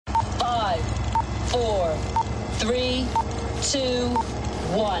4, 3, 2,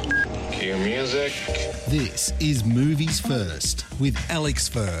 1. Cue music. This is Movies First with Alex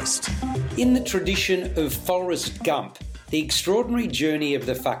First. In the tradition of Forrest Gump, the extraordinary journey of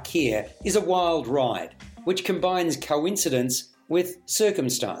the fakir is a wild ride, which combines coincidence with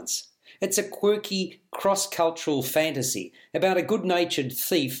circumstance. It's a quirky, cross-cultural fantasy about a good-natured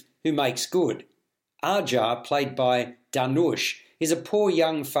thief who makes good. Ajar, played by Dhanush, is a poor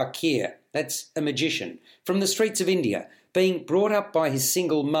young fakir, that's a magician, from the streets of India, being brought up by his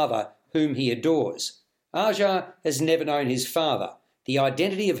single mother, whom he adores. Ajar has never known his father, the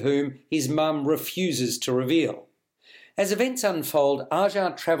identity of whom his mum refuses to reveal. As events unfold,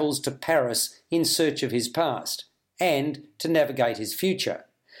 Ajar travels to Paris in search of his past and to navigate his future.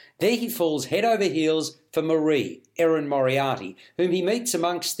 There he falls head over heels for Marie, Erin Moriarty, whom he meets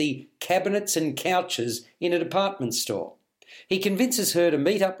amongst the cabinets and couches in a department store. He convinces her to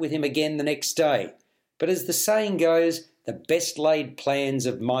meet up with him again the next day, but as the saying goes, the best laid plans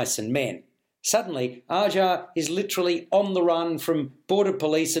of mice and men. Suddenly, Ajar is literally on the run from border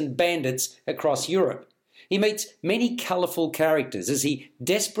police and bandits across Europe. He meets many colourful characters as he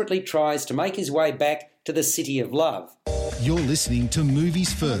desperately tries to make his way back to the city of love. You're listening to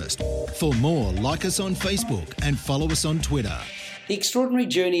Movies First. For more, like us on Facebook and follow us on Twitter. The extraordinary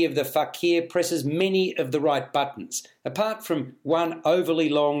journey of the fakir presses many of the right buttons, apart from one overly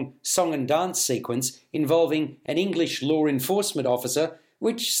long song and dance sequence involving an English law enforcement officer,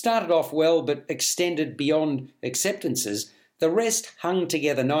 which started off well but extended beyond acceptances. The rest hung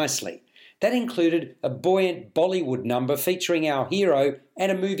together nicely. That included a buoyant Bollywood number featuring our hero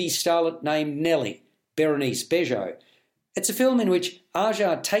and a movie starlet named Nellie, Berenice Bejo. It's a film in which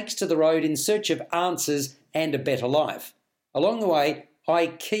Ajar takes to the road in search of answers and a better life. Along the way,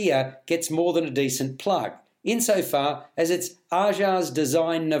 IKEA gets more than a decent plug, insofar as it's Ajar's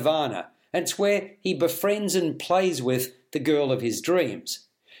design nirvana, and it's where he befriends and plays with the girl of his dreams.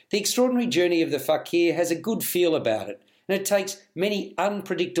 The extraordinary journey of the fakir has a good feel about it, and it takes many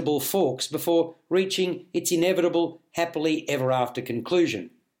unpredictable forks before reaching its inevitable happily ever after conclusion.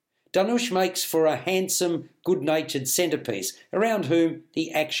 Dhanush makes for a handsome, good-natured centrepiece around whom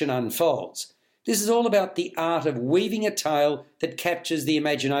the action unfolds. This is all about the art of weaving a tale that captures the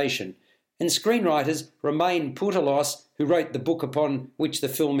imagination, and screenwriters Romain Putelos, who wrote the book upon which the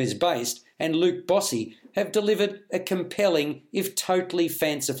film is based, and Luc Bossi have delivered a compelling, if totally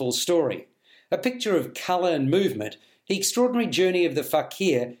fanciful story. A picture of colour and movement, The Extraordinary Journey of the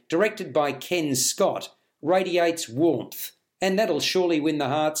Fakir, directed by Ken Scott, radiates warmth, and that'll surely win the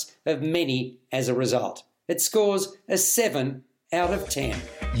hearts of many as a result. It scores a 7 out of 10.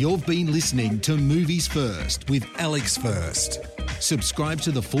 You've been listening to Movies First with Alex First. Subscribe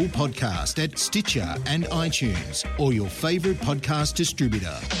to the full podcast at Stitcher and iTunes or your favourite podcast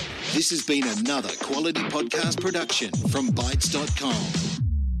distributor. This has been another quality podcast production from Bytes.com.